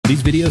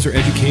These videos are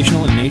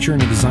educational in nature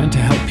and are designed to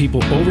help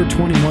people over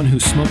 21 who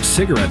smoke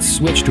cigarettes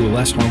switch to a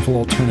less harmful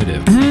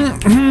alternative.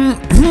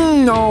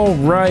 All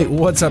right,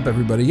 what's up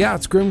everybody? Yeah,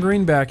 it's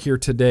GrimmGreen back here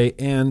today,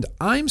 and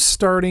I'm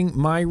starting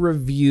my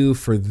review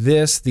for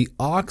this, the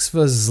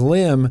Oxva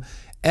Xlim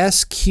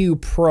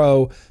SQ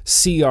Pro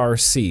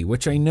CRC,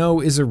 which I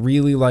know is a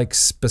really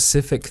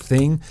specific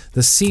thing. The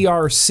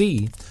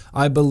CRC,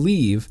 I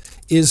believe,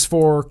 is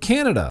for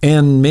Canada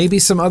and maybe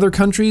some other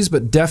countries,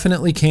 but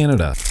definitely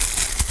Canada.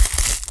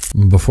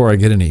 Before I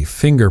get any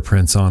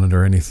fingerprints on it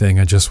or anything,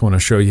 I just want to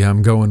show you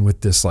I'm going with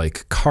this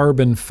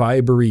carbon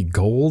fibery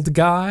gold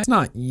guy. It's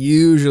not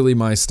usually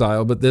my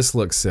style, but this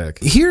looks sick.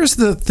 Here's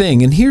the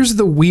thing, and here's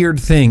the weird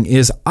thing,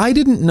 is I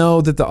didn't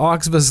know that the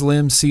Oxva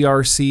Xlim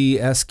CRC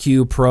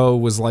SQ Pro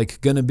was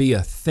gonna be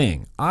a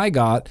thing. I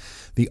got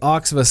the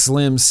Oxva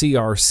Xlim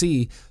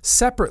CRC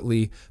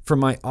separately from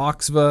my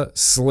Oxva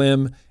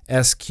Xlim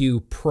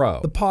SQ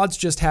Pro. The pods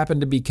just happen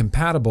to be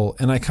compatible,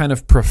 and I kind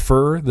of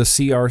prefer the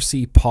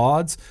CRC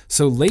pods.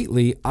 So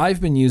lately,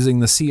 I've been using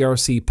the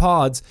CRC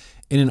pods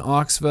in an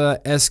Oxva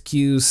SQ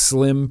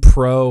Xlim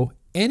Pro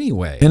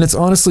anyway. And it's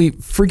honestly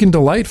freaking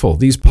delightful.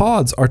 These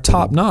pods are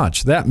top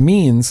notch. That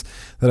means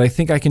that I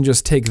think I can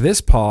just take this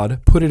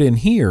pod, put it in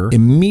here,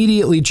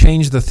 immediately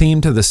change the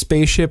theme to the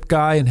spaceship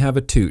guy, and have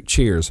a toot.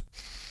 Cheers.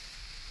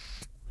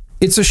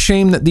 It's a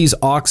shame that these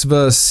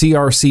Oxva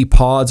CRC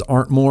pods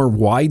aren't more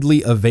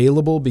widely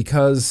available,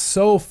 because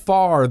so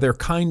far they're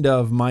kind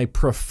of my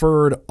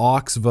preferred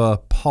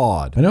Oxva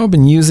pod. I know I've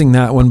been using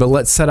that one, but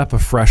let's set up a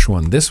fresh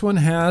one. This one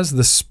has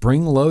the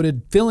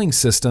spring-loaded filling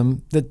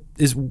system that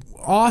is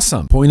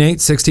awesome. 0.8,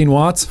 16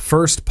 watts,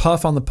 first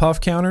puff on the puff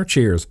counter.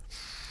 Cheers.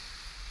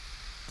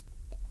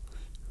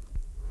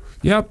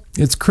 Yep,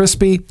 it's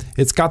crispy.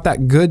 It's got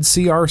that good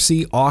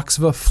CRC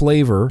Oxva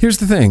flavor. Here's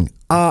the thing,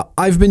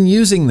 I've been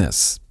using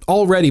this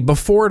already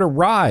before it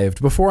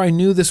arrived. Before I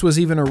knew this was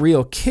even a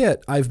real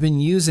kit, I've been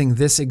using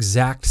this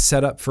exact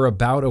setup for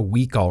about a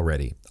week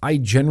already. I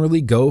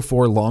generally go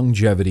for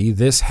longevity.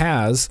 This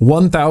has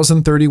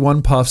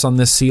 1,031 puffs on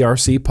this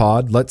CRC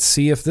pod. Let's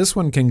see if this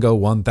one can go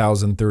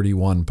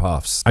 1,031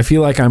 puffs. I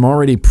feel like I'm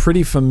already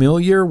pretty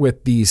familiar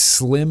with the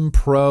Xlim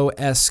Pro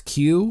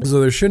SQ, so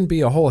there shouldn't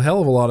be a whole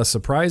hell of a lot of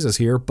surprises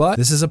here, but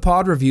this is a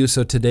pod review,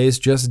 so today's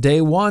just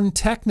day one.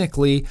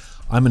 Technically,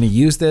 I'm gonna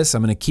use this,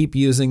 I'm gonna keep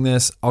using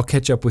this. I'll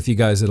catch up with you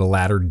guys at a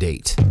later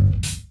date.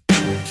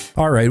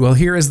 All right, well,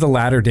 here is the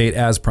latter date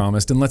as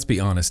promised, and let's be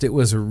honest, it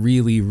was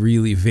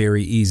really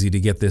very easy to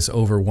get this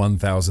over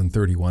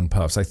 1,031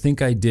 puffs. I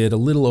think I did a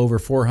little over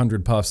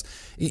 400 puffs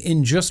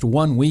in just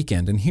one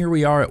weekend, and here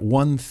we are at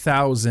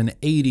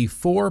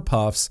 1,084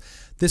 puffs.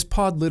 This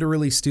pod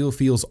literally still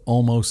feels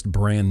almost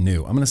brand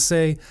new. I'm gonna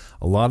say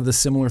a lot of the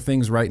similar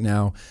things right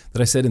now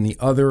that I said in the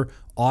other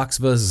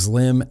Oxva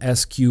Xlim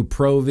SQ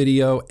Pro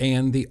video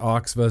and the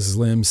Oxva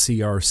Xlim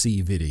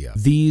CRC video.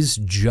 These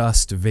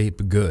just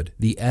vape good.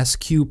 The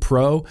SQ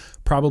Pro,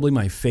 probably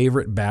my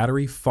favorite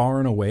battery far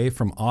and away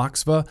from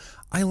Oxva.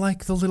 I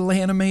like the little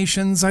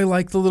animations. I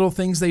like the little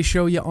things they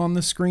show you on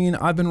the screen.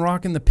 I've been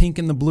rocking the pink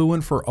and the blue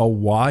one for a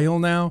while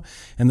now,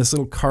 and this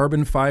little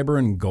carbon fiber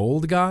and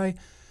gold guy,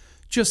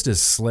 just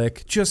as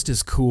slick, just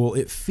as cool.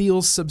 It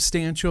feels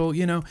substantial,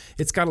 you know,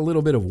 it's got a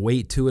little bit of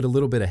weight to it, a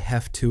little bit of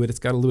heft to it. It's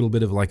got a little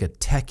bit of a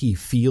techie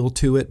feel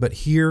to it, but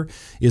here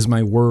is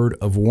my word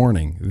of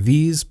warning.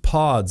 These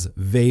pods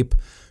vape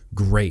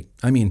great.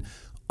 I mean,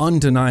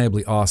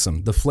 undeniably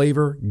awesome. The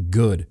flavor,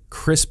 good.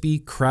 Crispy,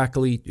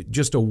 crackly,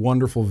 just a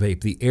wonderful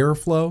vape. The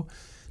airflow,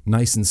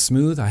 nice and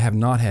smooth. I have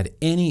not had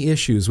any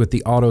issues with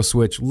the auto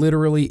switch,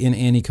 literally in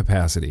any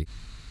capacity.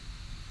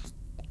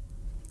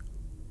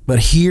 But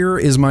here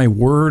is my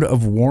word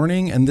of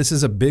warning, and this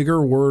is a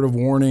bigger word of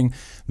warning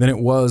than it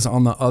was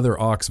on the other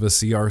Oxva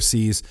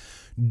CRCs.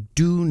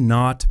 Do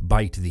not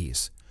bite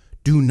these.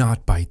 Do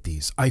not bite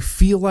these. I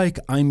feel like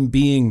I'm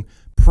being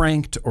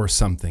pranked or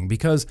something,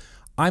 because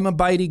I'm a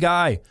bitey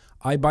guy.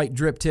 I bite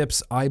drip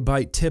tips. I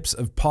bite tips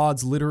of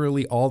pods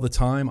literally all the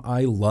time.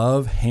 I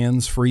love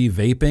hands-free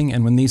vaping,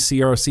 and when these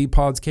CRC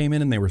pods came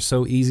in and they were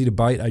so easy to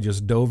bite, I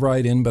just dove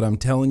right in, but I'm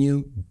telling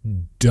you,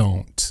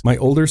 don't. My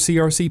older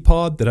CRC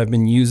pod that I've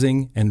been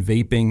using and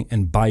vaping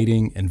and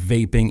biting and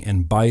vaping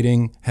and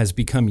biting has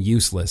become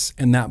useless,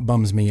 and that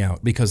bums me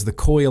out, because the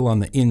coil on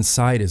the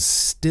inside is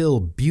still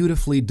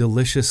beautifully,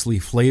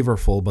 deliciously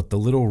flavorful, but the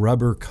little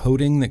rubber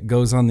coating that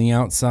goes on the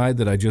outside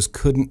that I just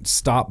couldn't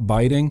stop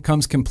biting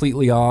comes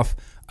completely off.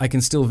 I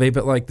can still vape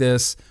it like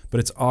this, but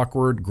it's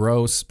awkward,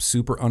 gross,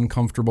 super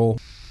uncomfortable.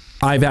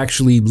 I've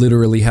actually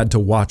literally had to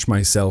watch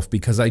myself,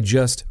 because I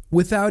just,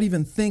 without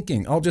even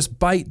thinking, I'll just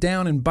bite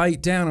down,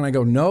 and I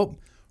go, nope.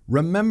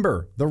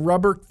 Remember, the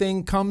rubber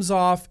thing comes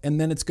off, and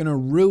then it's gonna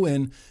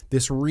ruin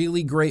this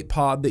really great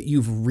pod that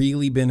you've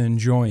really been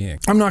enjoying.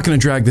 I'm not gonna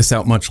drag this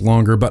out much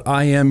longer, but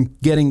I am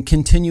getting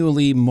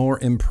continually more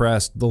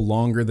impressed the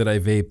longer that I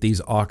vape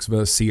these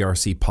Oxva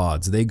CRC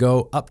pods. They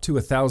go up to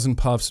 1,000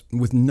 puffs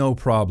with no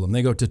problem.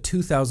 They go to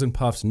 2,000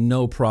 puffs,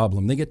 no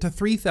problem. They get to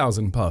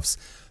 3,000 puffs.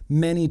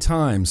 many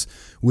times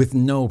with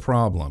no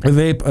problem. I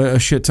vape a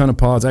shit ton of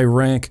pods. I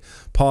rank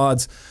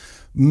pods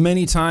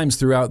many times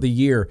throughout the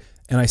year.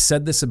 And I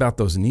said this about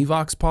those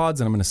Nevox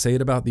pods, and I'm going to say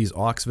it about these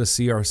OXVA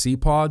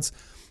CRC pods.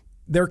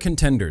 They're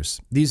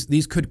contenders.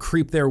 These could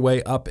creep their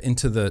way up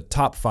into the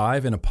top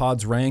 5 in a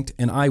pods ranked,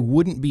 and I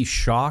wouldn't be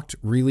shocked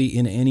really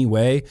in any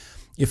way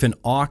if an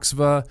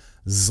Oxva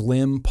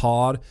Xlim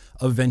pod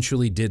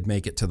eventually did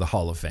make it to the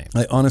Hall of Fame.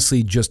 I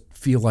honestly just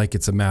feel like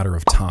it's a matter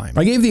of time.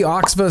 I gave the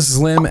Oxva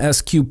Xlim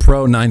SQ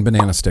Pro 9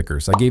 banana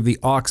stickers. I gave the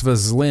Oxva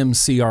Xlim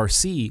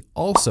CRC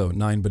also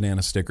 9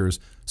 banana stickers.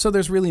 So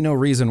there's really no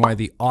reason why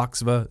the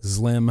Oxva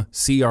Xlim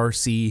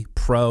CRC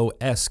Pro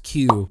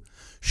SQ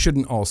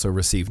shouldn't also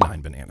receive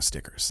 9 banana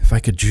stickers. If I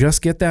could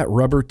just get that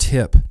rubber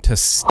tip to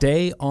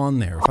stay on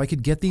there, if I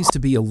could get these to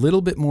be a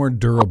little bit more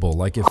durable,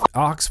 like if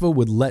Oxva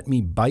would let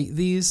me bite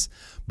these,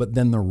 but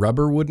then the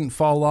rubber wouldn't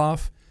fall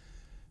off,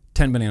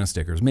 10 banana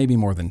stickers, maybe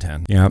more than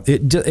 10. Yeah,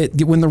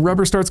 when the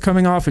rubber starts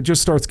coming off, it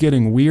just starts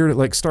getting weird. It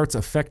like starts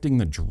affecting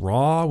the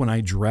draw. When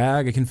I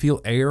drag, I can feel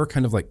air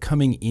kind of like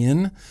coming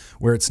in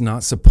where it's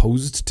not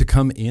supposed to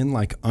come in,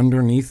 like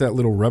underneath that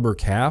little rubber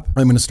cap.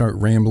 I'm gonna start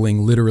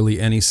rambling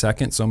literally any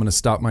second, so I'm gonna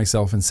stop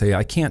myself and say,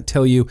 I can't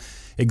tell you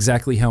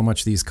exactly how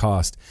much these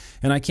cost,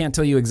 and I can't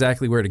tell you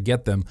exactly where to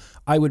get them.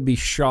 I would be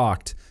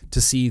shocked to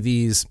see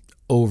these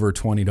over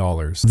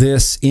 $20.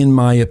 This, in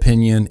my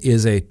opinion,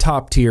 is a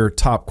top tier,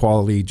 top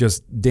quality,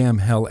 just damn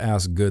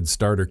hell-ass good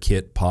starter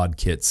kit, pod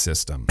kit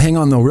system. Hang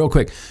on though, real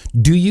quick.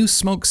 Do you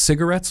smoke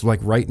cigarettes like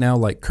right now,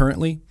 like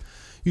currently?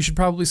 You should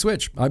probably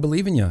switch. I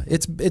believe in you.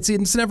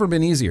 It's never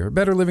been easier.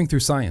 Better living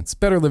through science,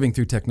 better living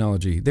through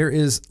technology. There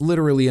is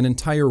literally an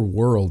entire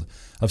world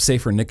of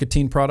safer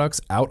nicotine products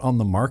out on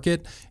the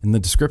market. In the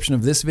description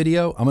of this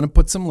video, I'm going to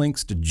put some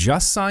links to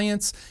just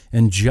science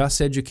and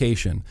just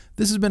education.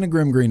 This has been a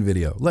GrimmGreen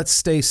video. Let's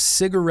stay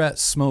cigarette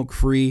smoke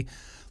free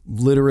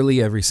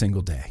literally every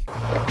single day.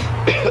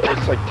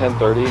 It's like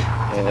 10:30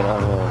 and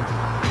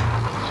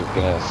I'm just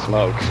gonna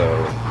smoke,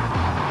 so.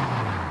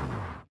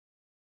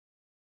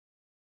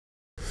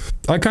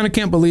 I kind of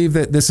can't believe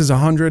that this is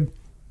 100.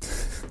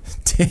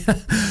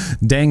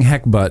 Dang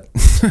heck butt.